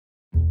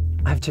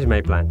I've changed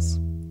my plans.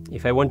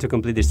 If I want to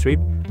complete this trip,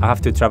 I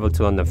have to travel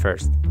to London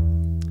first.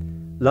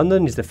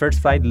 London is the first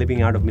flight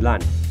leaving out of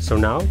Milan, so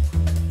now,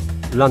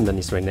 London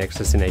is my next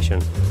destination.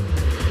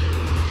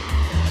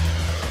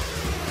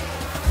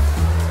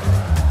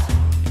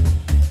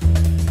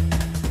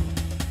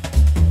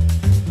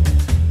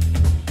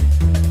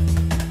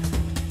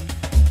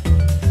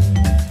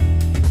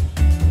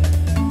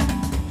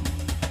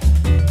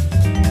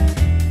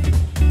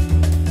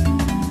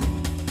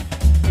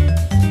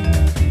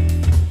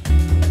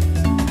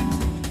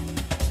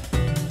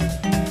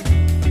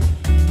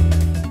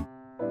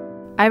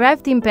 I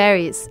arrived in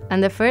Paris,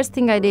 and the first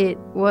thing I did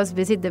was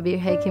visit the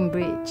Beer-Haken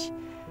Bridge.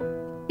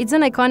 It's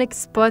an iconic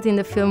spot in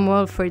the film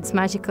world for its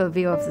magical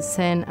view of the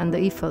Seine and the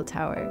Eiffel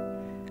Tower.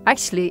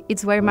 Actually,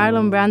 it's where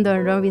Marlon Brando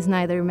and Robbie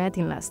Schneider met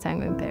in Last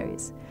Tango in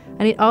Paris,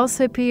 and it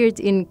also appeared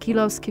in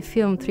Kieslowski's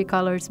film Three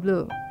Colors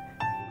Blue.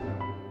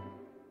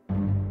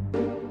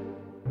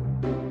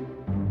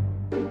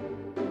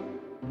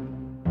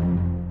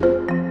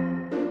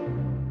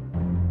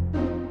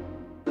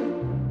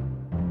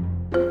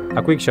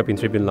 A quick shopping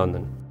trip in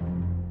London.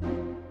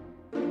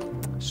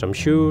 Some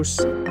shoes,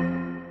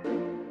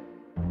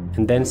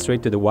 and then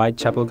straight to the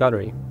Whitechapel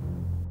Gallery.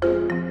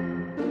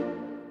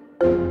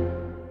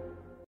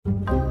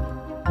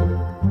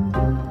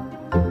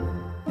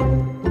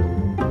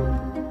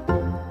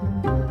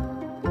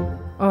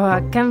 Oh,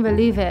 I can't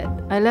believe it.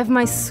 I left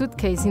my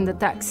suitcase in the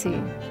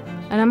taxi,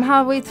 and I'm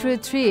halfway through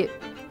the trip.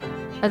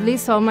 At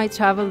least all my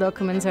travel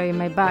documents are in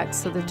my bag,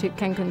 so the trip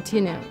can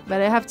continue,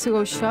 but I have to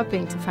go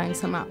shopping to find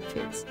some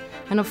outfits.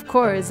 And of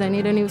course, I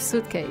need a new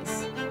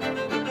suitcase.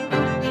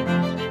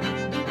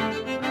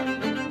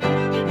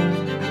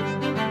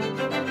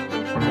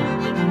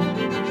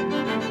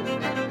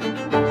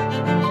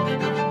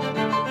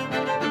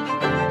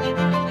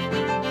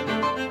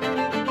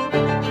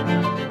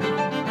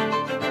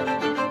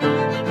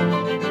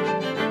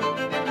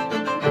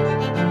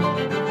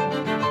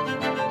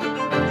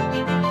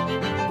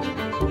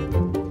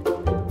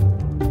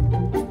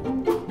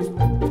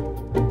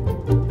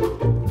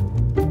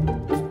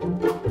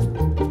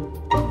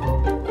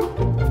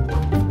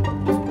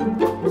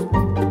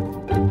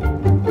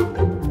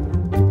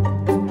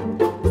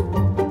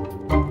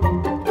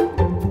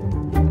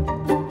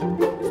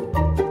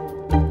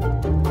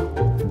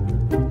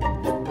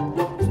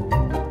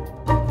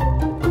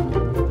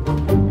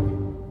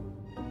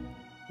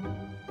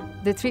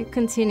 The trip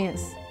continues.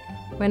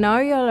 When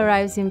Oriol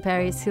arrives in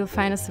Paris, he'll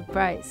find a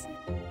surprise.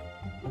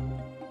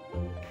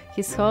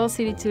 His whole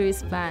city tour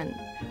is planned.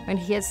 When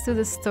he gets to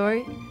the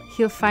store,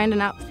 he'll find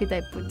an outfit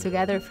I put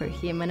together for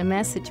him and a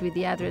message with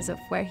the address of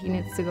where he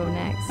needs to go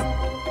next.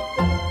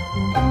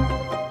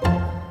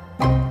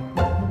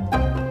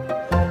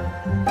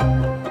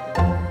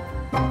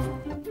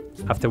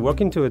 After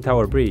walking to the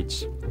Tower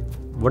Bridge,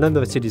 one of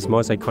the city's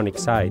most iconic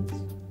sites,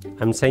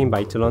 I'm saying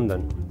bye to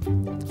London.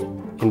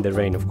 In the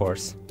rain, of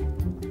course.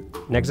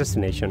 Next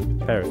destination,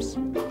 Paris.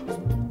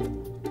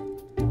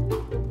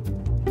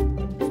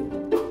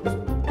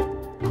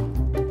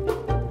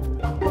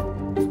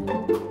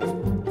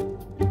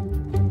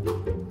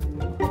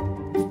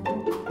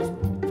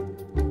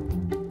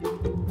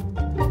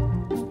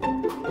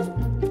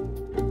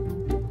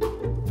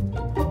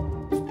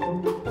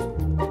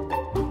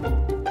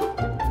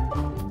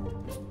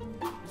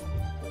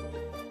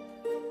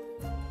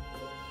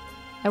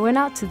 I went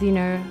out to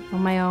dinner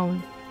on my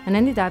own and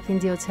ended up in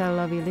the hotel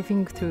lobby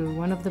looking through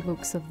one of the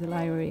books of the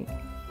library.